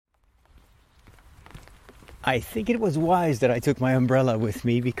I think it was wise that I took my umbrella with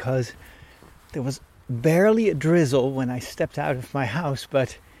me because there was barely a drizzle when I stepped out of my house,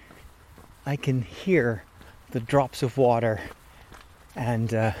 but I can hear the drops of water and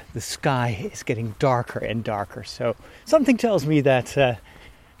the sky is getting darker and darker. So something tells me that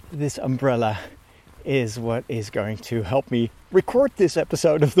this umbrella is what is going to help me record this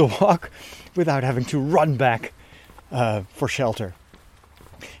episode of The Walk without having to run back for shelter.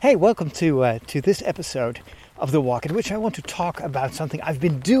 Hey, welcome to this episode of The Walk, in which I want to talk about something I've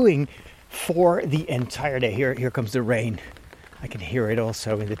been doing for the entire day. Here comes the rain. I can hear it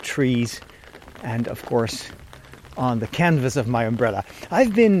also in the trees and, of course, on the canvas of my umbrella.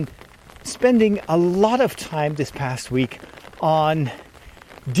 I've been spending a lot of time this past week on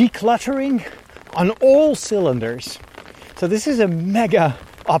decluttering on all cylinders. So this is a mega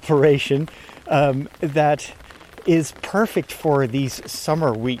operation that is perfect for these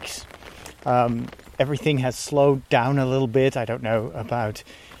summer weeks. Everything has slowed down a little bit. I don't know about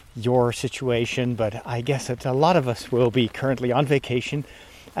your situation, but I guess that a lot of us will be currently on vacation.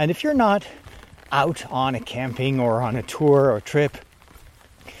 And if you're not out on a camping or on a tour or trip,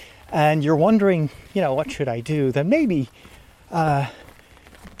 and you're wondering, what should I do? Then maybe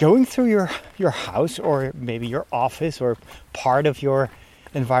going through your house or maybe your office or part of your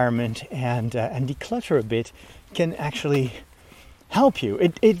environment and declutter a bit can actually help you.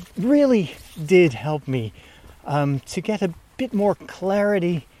 It really did help me to get a bit more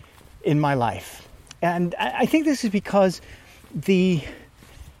clarity in my life. And I think this is because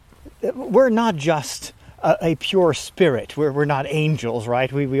we're not just a pure spirit. We're not angels,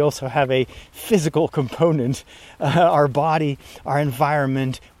 right? We also have a physical component, our body, our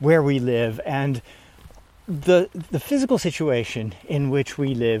environment, where we live. And the physical situation in which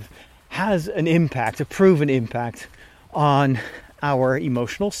we live has an impact, a proven impact on our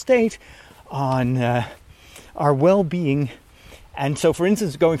emotional state, on our well-being. And so, for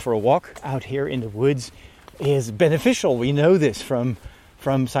instance, going for a walk out here in the woods is beneficial. We know this from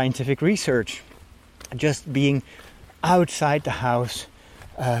scientific research. Just being outside the house,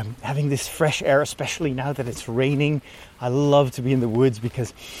 having this fresh air, especially now that it's raining. I love to be in the woods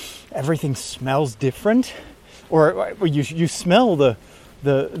because everything smells different. Or you smell the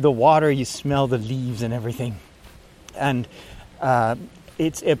water, you smell the leaves and everything. And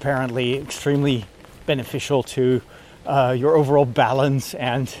it's apparently extremely beneficial to your overall balance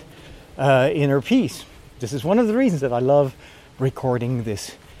and inner peace. This is one of the reasons that I love recording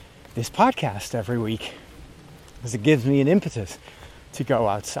this podcast every week, because it gives me an impetus to go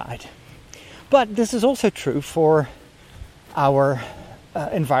outside. But this is also true for our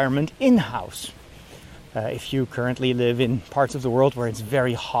environment in-house. If you currently live in parts of the world where it's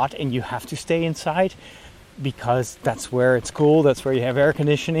very hot and you have to stay inside because that's where it's cool, that's where you have air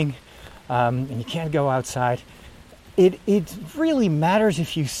conditioning, and you can't go outside, it really matters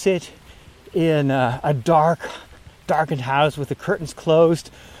if you sit in a darkened house with the curtains closed,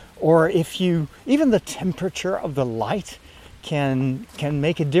 or if even the temperature of the light can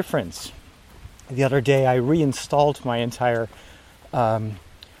make a difference. The other day I reinstalled my entire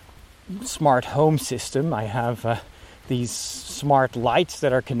smart home system. I have these smart lights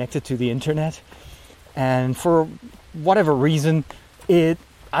that are connected to the internet, and for whatever reason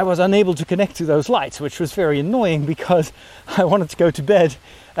I was unable to connect to those lights, which was very annoying because I wanted to go to bed,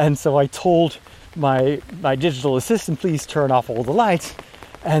 and so I told my digital assistant, please turn off all the lights,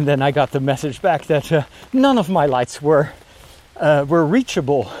 and then I got the message back that none of my lights were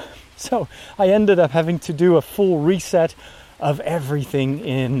reachable. So I ended up having to do a full reset of everything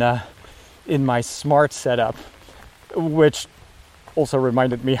in my smart setup, which also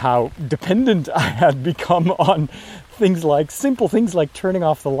reminded me how dependent I had become on simple things like turning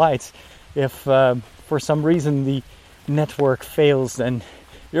off the lights. If for some reason the network fails, then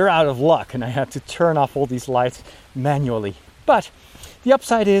you're out of luck, and I had to turn off all these lights manually. But the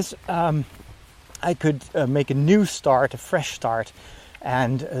upside is I could make a fresh start,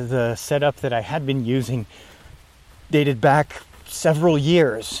 and the setup that I had been using dated back several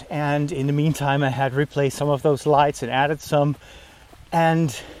years, and in the meantime I had replaced some of those lights and added some,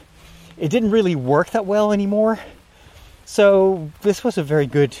 and it didn't really work that well anymore. So this was a very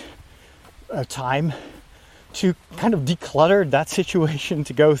good time to kind of declutter that situation,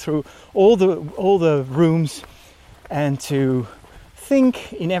 to go through all the rooms and to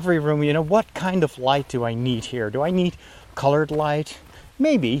think in every room, what kind of light do I need here? Do I need colored light?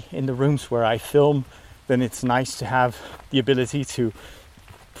 Maybe in the rooms where I film, then it's nice to have the ability to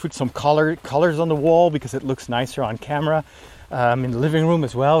put some colors on the wall because it looks nicer on camera. In the living room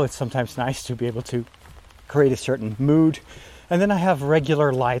as well, it's sometimes nice to be able to create a certain mood. And then I have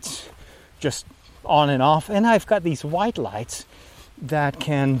regular lights just on and off. And I've got these white lights that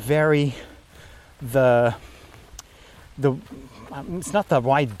can vary the it's not the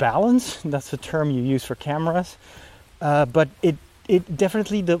white balance, that's the term you use for cameras, but it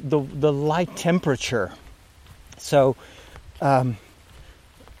definitely the light temperature. So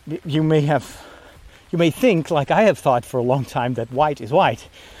you may think, like I have thought for a long time, that white is white,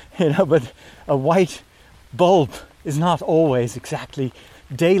 but a white bulb is not always exactly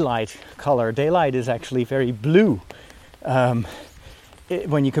daylight color. Daylight is actually very blue.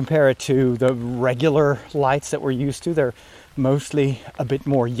 When you compare it to the regular lights that we're used to, they're mostly a bit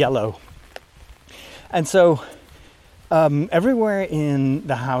more yellow. And so everywhere in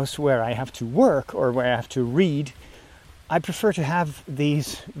the house where I have to work or where I have to read, I prefer to have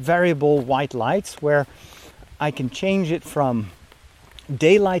these variable white lights where I can change it from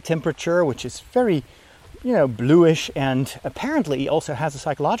daylight temperature, which is very, bluish, and apparently also has a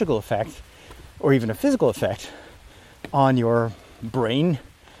psychological effect or even a physical effect on your brain,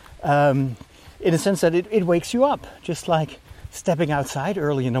 in a sense that it wakes you up, just like stepping outside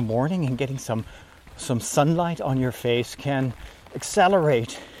early in the morning and getting some sunlight on your face can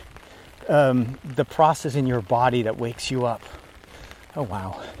accelerate the process in your body that wakes you up. Oh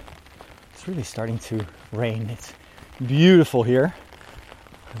wow, it's really starting to rain. It's beautiful here.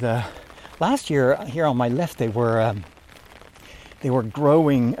 The last year here on my left, they were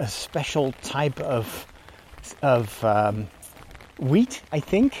growing a special type of wheat, I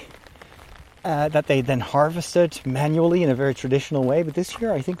think, that they then harvested manually in a very traditional way. But this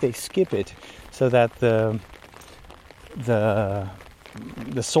year, I think they skip it so that the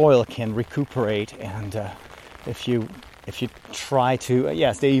soil can recuperate. And if you try to,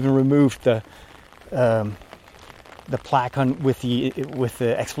 yes, they even removed the plaque on with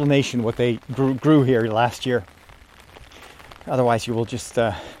the explanation what they grew here last year. Otherwise, you will just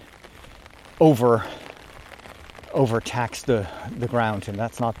overtax the ground, and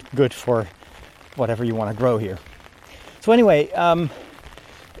that's not good for whatever you want to grow here. So anyway, and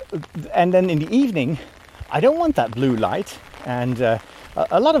then in the evening, I don't want that blue light, and a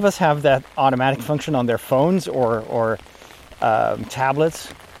lot of us have that automatic function on their phones or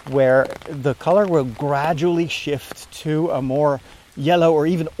tablets where the color will gradually shift to a more yellow or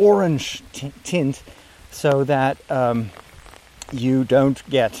even orange tint, so that you don't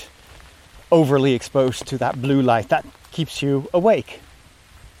get overly exposed to that blue light. That keeps you awake.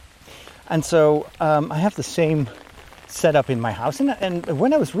 And so I have the same setup in my house. And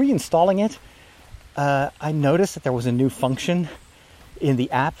when I was reinstalling it, I noticed that there was a new function in the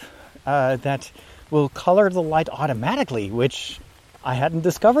app that will color the light automatically, which I hadn't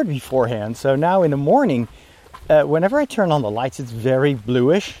discovered beforehand. So now in the morning, whenever I turn on the lights, it's very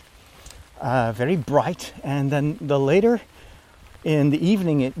bluish, very bright. And then the later in the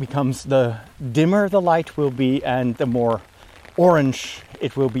evening, it becomes the dimmer the light will be and the more orange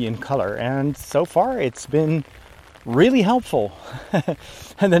it will be in color. And so far, it's been really helpful.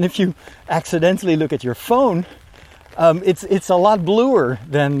 And then if you accidentally look at your phone, it's a lot bluer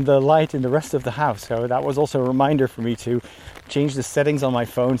than the light in the rest of the house. So that was also a reminder for me to change the settings on my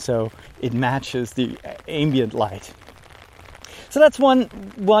phone so it matches the ambient light. So that's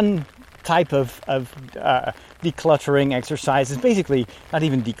one type of decluttering exercise. It's basically not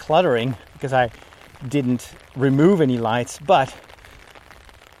even decluttering because I didn't remove any lights, but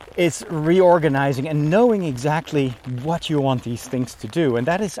it's reorganizing and knowing exactly what you want these things to do. And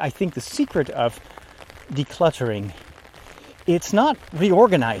that is, I think, the secret of decluttering. It's not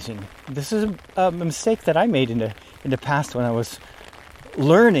reorganizing. This is a mistake that I made in the past when I was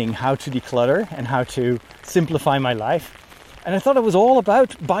learning how to declutter and how to simplify my life. And I thought it was all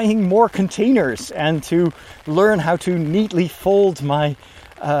about buying more containers and to learn how to neatly fold my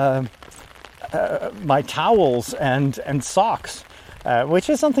my towels and socks, which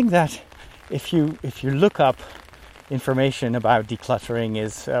is something that if you look up information about decluttering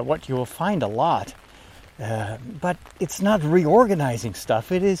is what you will find a lot. But it's not reorganizing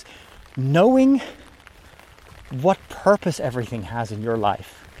stuff. It is knowing what purpose everything has in your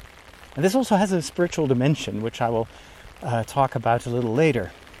life. And this also has a spiritual dimension, which I will talk about a little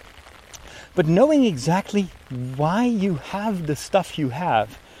later. But knowing exactly why you have the stuff you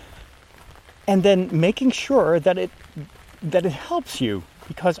have, and then making sure that it helps you,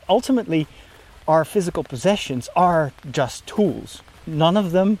 because ultimately our physical possessions are just tools. None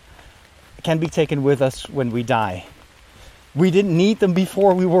of them can be taken with us when we die. We didn't need them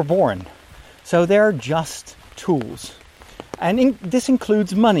before we were born. So they're just tools. And this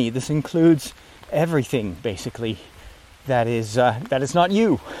includes money. This includes everything, basically, that is not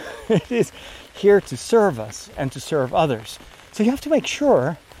you. It is here to serve us and to serve others. So you have to make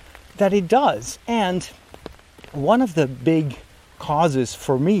sure that it does. And one of the big causes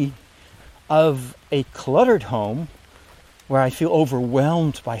for me of a cluttered home, where I feel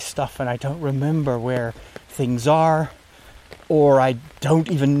overwhelmed by stuff and I don't remember where things are, or I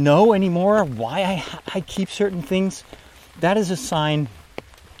don't even know anymore why I keep certain things, that is a sign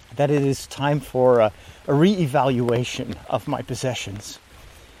that it is time for a re-evaluation of my possessions,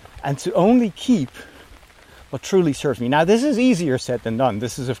 and to only keep what truly serves me. Now, this is easier said than done.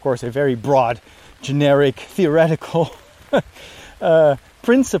 This is, of course, a very broad, generic, theoretical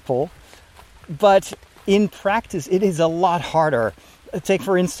principle, but in practice, it is a lot harder. Take,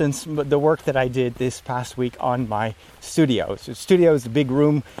 for instance, the work that I did this past week on my studio. So studio is the big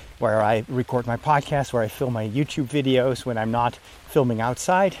room where I record my podcast, where I film my YouTube videos when I'm not filming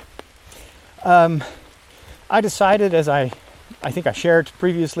outside. I decided, as I think I shared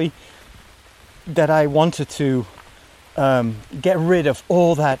previously, that I wanted to get rid of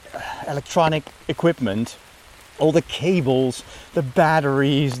all that electronic equipment, all the cables, the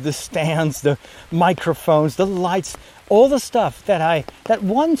batteries, the stands, the microphones, the lights, all the stuff that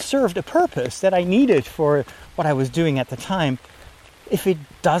once served a purpose that I needed for what I was doing at the time. If it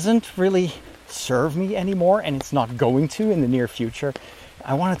doesn't really serve me anymore, and it's not going to in the near future,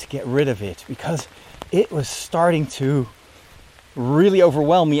 I wanted to get rid of it because it was starting to really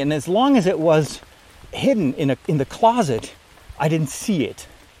overwhelm me. And as long as it was hidden in the closet, I didn't see it.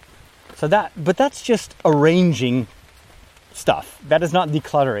 But that's just arranging stuff. That is not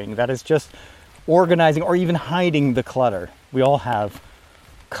decluttering. That is just organizing or even hiding the clutter. We all have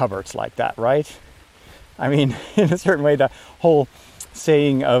cupboards like that, right? I mean, in a certain way, the whole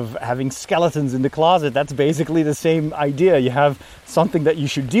saying of having skeletons in the closet, that's basically the same idea. You have something that you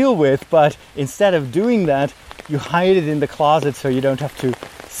should deal with, but instead of doing that, you hide it in the closet so you don't have to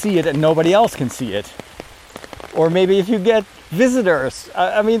see it and nobody else can see it. Or maybe if you get visitors.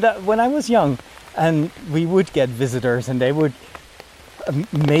 When I was young and we would get visitors and they would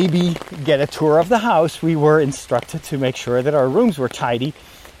maybe get a tour of the house, we were instructed to make sure that our rooms were tidy.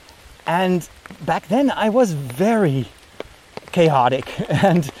 And back then I was very chaotic.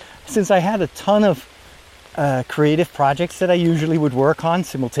 And since I had a ton of creative projects that I usually would work on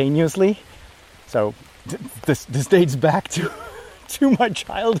simultaneously, so this dates back to my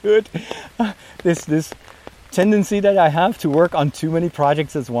childhood, this tendency that I have to work on too many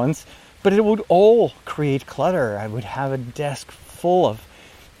projects at once, but it would all create clutter. I would have a desk full of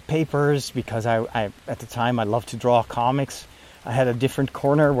papers because I at the time I loved to draw comics. I had a different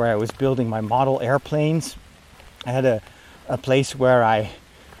corner where I was building my model airplanes. I had a place where I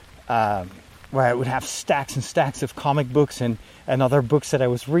would have stacks and stacks of comic books and other books that I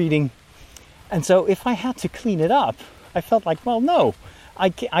was reading. And so if I had to clean it up, I felt like, well, no, I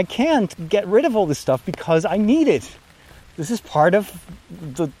can't get rid of all this stuff because I need it. This is part of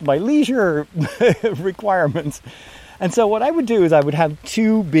my leisure requirements. And so what I would do is I would have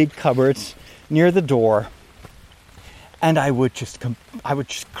two big cupboards near the door, and I would just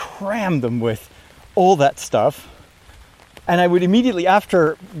cram them with all that stuff. And I would immediately,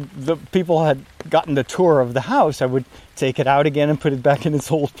 after the people had gotten the tour of the house, I would take it out again and put it back in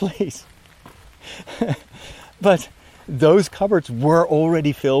its old place. But those cupboards were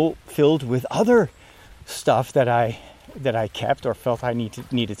already filled with other stuff that I kept or felt I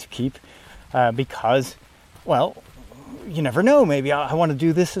needed to keep because, well, you never know, maybe I want to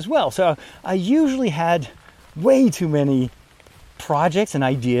do this as well. So I usually had way too many projects and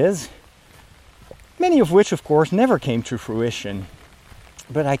ideas, many of which, of course, never came to fruition,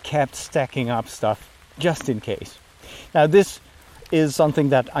 but I kept stacking up stuff just in case. Now, this is something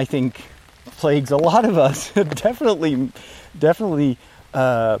that I think plagues a lot of us. definitely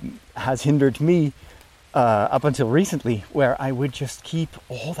has hindered me up until recently, where I would just keep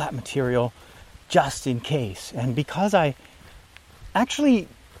all that material just in case. And because I actually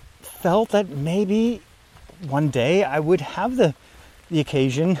felt that maybe one day I would have the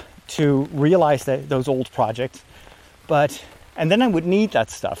occasion to realize that those old projects, and then I would need that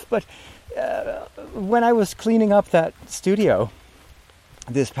stuff. But when I was cleaning up that studio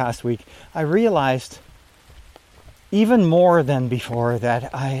this past week, I realized even more than before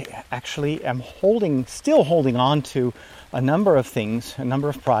that I actually am still holding on to a number of things, a number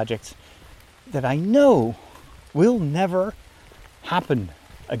of projects that I know will never happen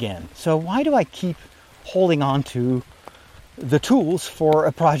again. So why do I keep holding on to the tools for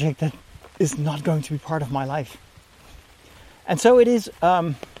a project that is not going to be part of my life? And so it is,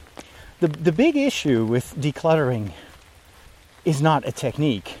 the big issue with decluttering is not a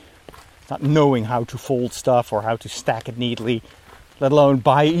technique. It's not knowing how to fold stuff or how to stack it neatly, let alone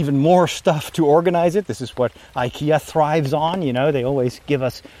buy even more stuff to organize it. This is what IKEA thrives on. You know, they always give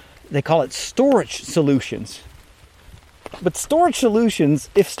us they call it storage solutions. But storage solutions,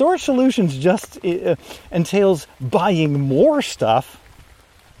 if storage solutions just entails buying more stuff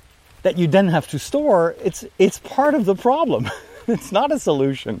that you then have to store, it's part of the problem. It's not a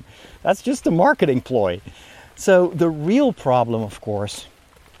solution. That's just a marketing ploy. So the real problem, of course,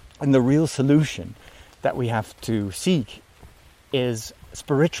 and the real solution that we have to seek is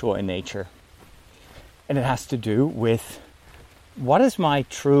spiritual in nature. And it has to do with, what is my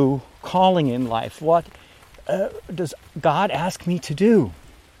true calling in life? What does God ask me to do?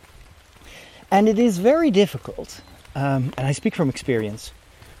 And it is very difficult, and I speak from experience,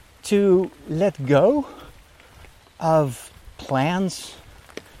 to let go of plans,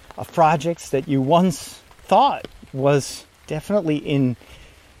 of projects that you once thought was definitely in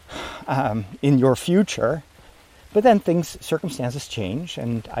your future, but then circumstances change,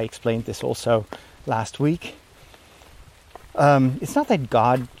 and I explained this also last week. It's not that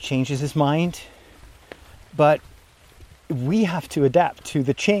God changes his mind, but we have to adapt to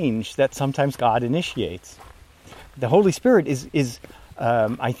the change that sometimes God initiates. The Holy Spirit is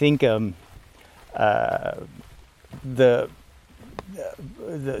I think, the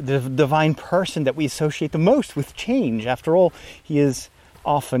divine person that we associate the most with change. After all, he is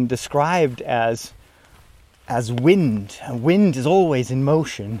often described as wind. Wind is always in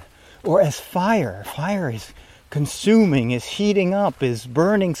motion, or as fire. Fire is consuming, is heating up, is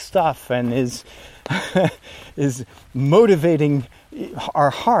burning stuff, and is is motivating our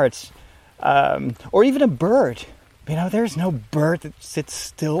hearts. Or even a bird. There's no bird that sits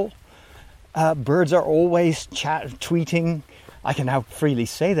still. Birds are always tweeting. I can now freely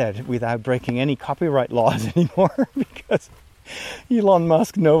say that without breaking any copyright laws anymore, because Elon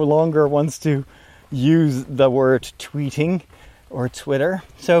Musk no longer wants to use the word tweeting or Twitter.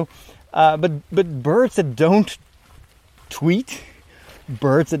 So, but birds that don't tweet,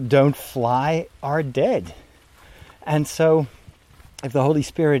 birds that don't fly, are dead. And so, if the Holy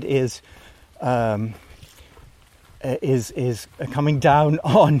Spirit is coming down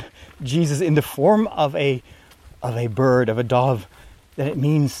on Jesus in the form of a bird, of a dove, then it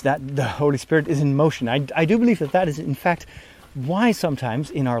means that the Holy Spirit is in motion. I do believe that is in fact why sometimes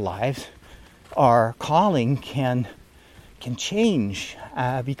in our lives our calling can change,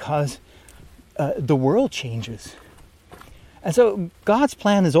 because the world changes. And so God's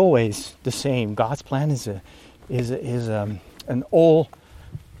plan is always the same. God's plan is an all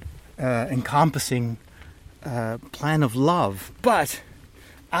encompassing plan of love, but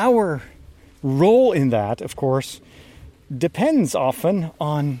our role in that, of course, depends often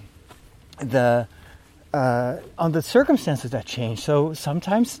on the circumstances that change. So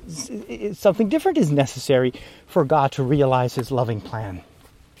sometimes something different is necessary for God to realize his loving plan.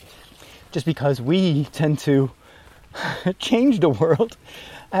 Just because we tend to change the world,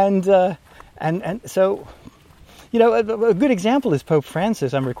 and so, a good example is Pope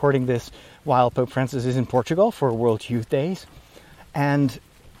Francis. I'm recording this while Pope Francis is in Portugal for World Youth Days, and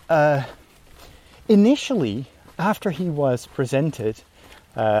initially, after he was elected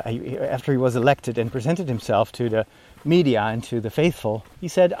and presented himself to the media and to the faithful, he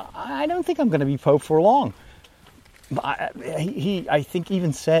said, "I don't think I'm going to be Pope for long." I think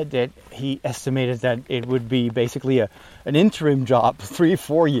even said that he estimated that it would be basically an interim job,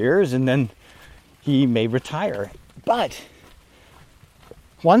 3-4 years, and then he may retire. But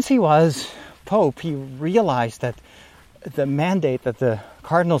once he was Pope, he realized that the mandate that the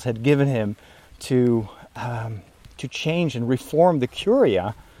cardinals had given him to change and reform the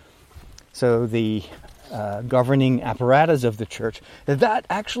Curia, so the governing apparatus of the church, that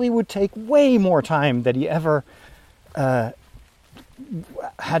actually would take way more time than he ever had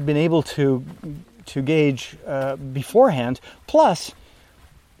been able to gauge beforehand. Plus,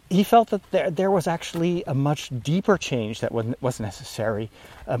 he felt that there was actually a much deeper change that was necessary,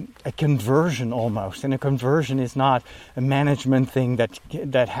 a conversion almost. And a conversion is not a management thing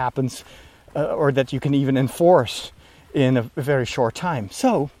that happens or that you can even enforce in a very short time.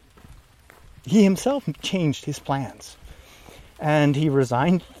 So he himself changed his plans. And he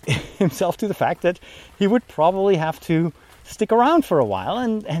resigned himself to the fact that he would probably have to stick around for a while.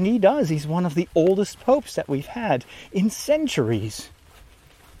 And he does. He's one of the oldest popes that we've had in centuries.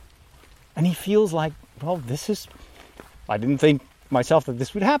 And he feels like, well, I didn't think myself that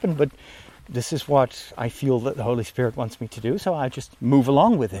this would happen, but this is what I feel that the Holy Spirit wants me to do. So I just move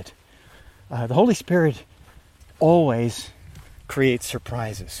along with it. The Holy Spirit always creates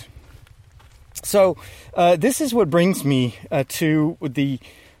surprises. So this is what brings me to the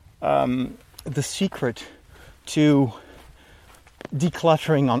secret to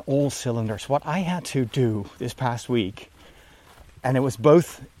decluttering on all cylinders. What I had to do this past week, and it was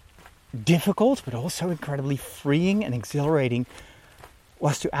both difficult, but also incredibly freeing and exhilarating,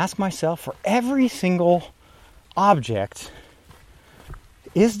 was to ask myself for every single object,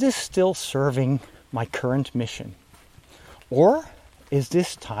 is this still serving my current mission? Or is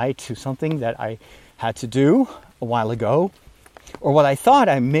this tied to something that I had to do a while ago, or what I thought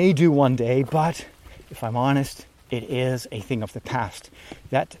I may do one day, but if I'm honest, it is a thing of the past.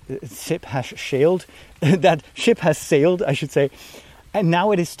 That ship has sailed, I should say, and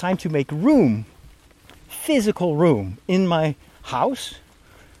now it is time to make room, physical room, in my house,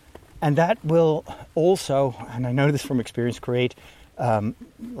 and that will also, and I know this from experience, create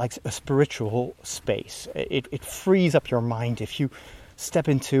like a spiritual space. It frees up your mind if you step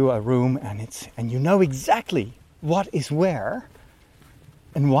into a room and you know exactly what is where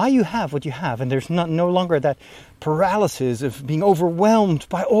and why you have what you have, and there's no longer that paralysis of being overwhelmed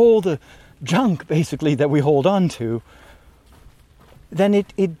by all the junk basically that we hold on to. Then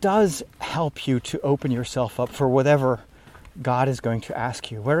it does help you to open yourself up for whatever God is going to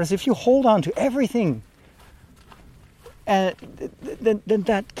ask you. Whereas if you hold on to everything, then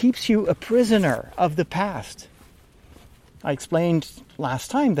that keeps you a prisoner of the past. I explained last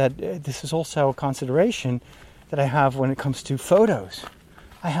time that this is also a consideration that I have when it comes to photos.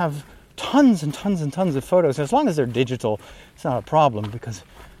 I have tons and tons and tons of photos. As long as they're digital, it's not a problem because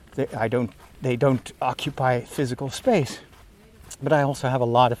they don't occupy physical space. But I also have a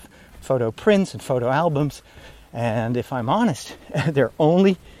lot of photo prints and photo albums. And if I'm honest, they're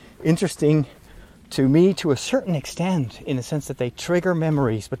only interesting to me to a certain extent, in the sense that they trigger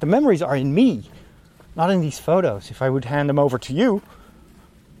memories. But the memories are in me, not in these photos. If I would hand them over to you,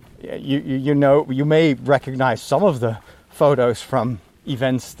 you know, you may recognize some of the photos from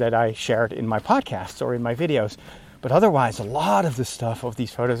events that I shared in my podcasts or in my videos. But otherwise, a lot of the stuff of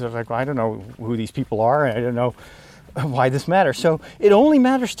these photos, I was like, well, I don't know who these people are, and I don't know why this matters. So it only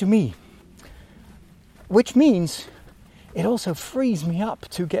matters to me, which means it also frees me up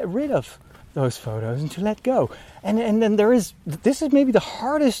to get rid of those photos and to let go. And then this is maybe the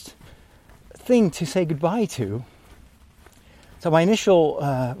hardest thing to say goodbye to. So my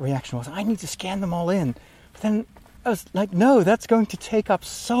initial reaction was, I need to scan them all in. But then I was like, no, that's going to take up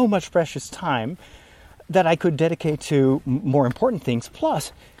so much precious time that I could dedicate to more important things.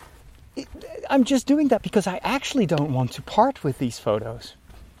 Plus, I'm just doing that because I actually don't want to part with these photos.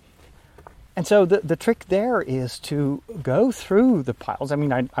 And so the trick there is to go through the piles. I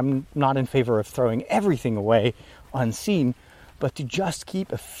mean, I'm not in favor of throwing everything away unseen, but to just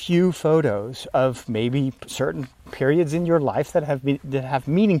keep a few photos of maybe certain periods in your life that have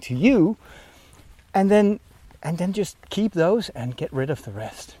meaning to you, and then just keep those and get rid of the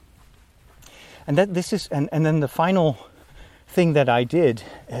rest. And then the final thing that I did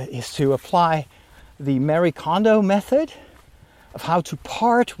is to apply the Marie Kondo method of how to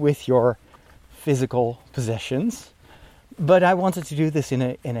part with your physical possessions, but I wanted to do this in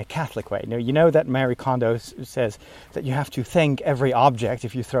a Catholic way. Now, you know that Marie Kondo says that you have to thank every object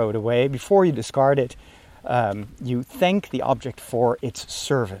if you throw it away. Before you discard it, you thank the object for its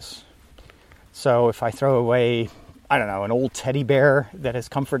service. So if I throw away, I don't know, an old teddy bear that has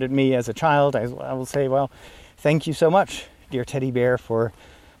comforted me as a child, I will say, well, thank you so much, dear teddy bear, for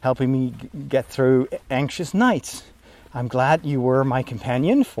helping me get through anxious nights. I'm glad you were my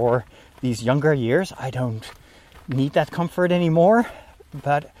companion for these younger years. I don't need that comfort anymore,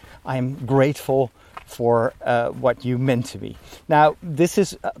 but I'm grateful for what you meant to me. Now, this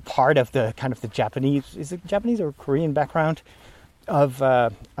is part of the kind of the Japanese, is it Japanese or Korean background of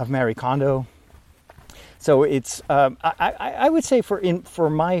Marie Kondo. So it's I would say for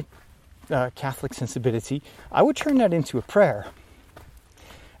my Catholic sensibility, I would turn that into a prayer,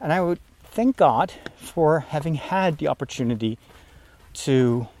 and I would thank God for having had the opportunity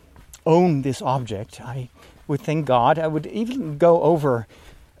to own this object. I would thank God. I would even go over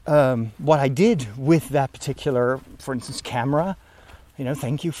what I did with that particular, for instance, camera. You know,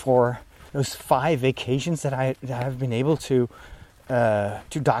 thank you for those 5 occasions that I have been able to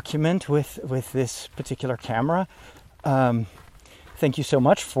document with this particular camera. Thank you so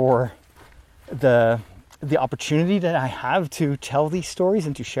much for the opportunity that I have to tell these stories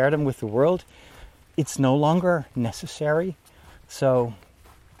and to share them with the world. It's no longer necessary, so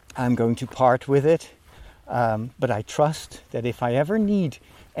I'm going to part with it. But I trust that if I ever need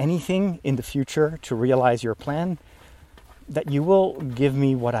anything in the future to realize your plan, that you will give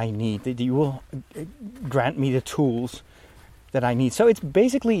me what I need, that you will grant me the tools that I need. So it's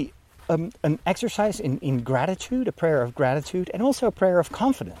basically an exercise in gratitude, a prayer of gratitude, and also a prayer of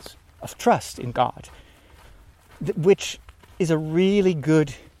confidence, of trust in God, which is a really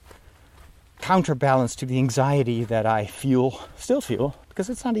good counterbalance to the anxiety that I still feel, because because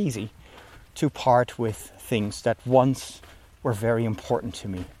it's not easy to part with things that once were very important to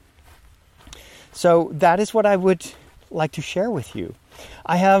me. So that is what I would like to share with you.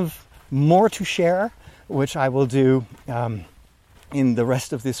 I have more to share, which I will do in the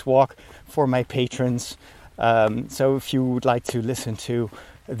rest of this walk for my patrons. So if you would like to listen to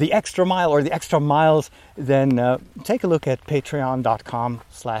the extra mile or the extra miles, then take a look at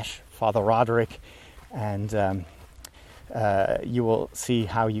patreon.com/Father Roderick, and you will see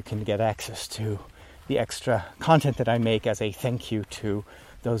how you can get access to the extra content that I make as a thank you to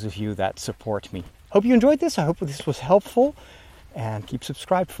those of you that support me. Hope you enjoyed this. I hope this was helpful, and keep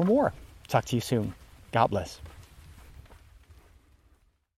subscribed for more. Talk to you soon. God bless.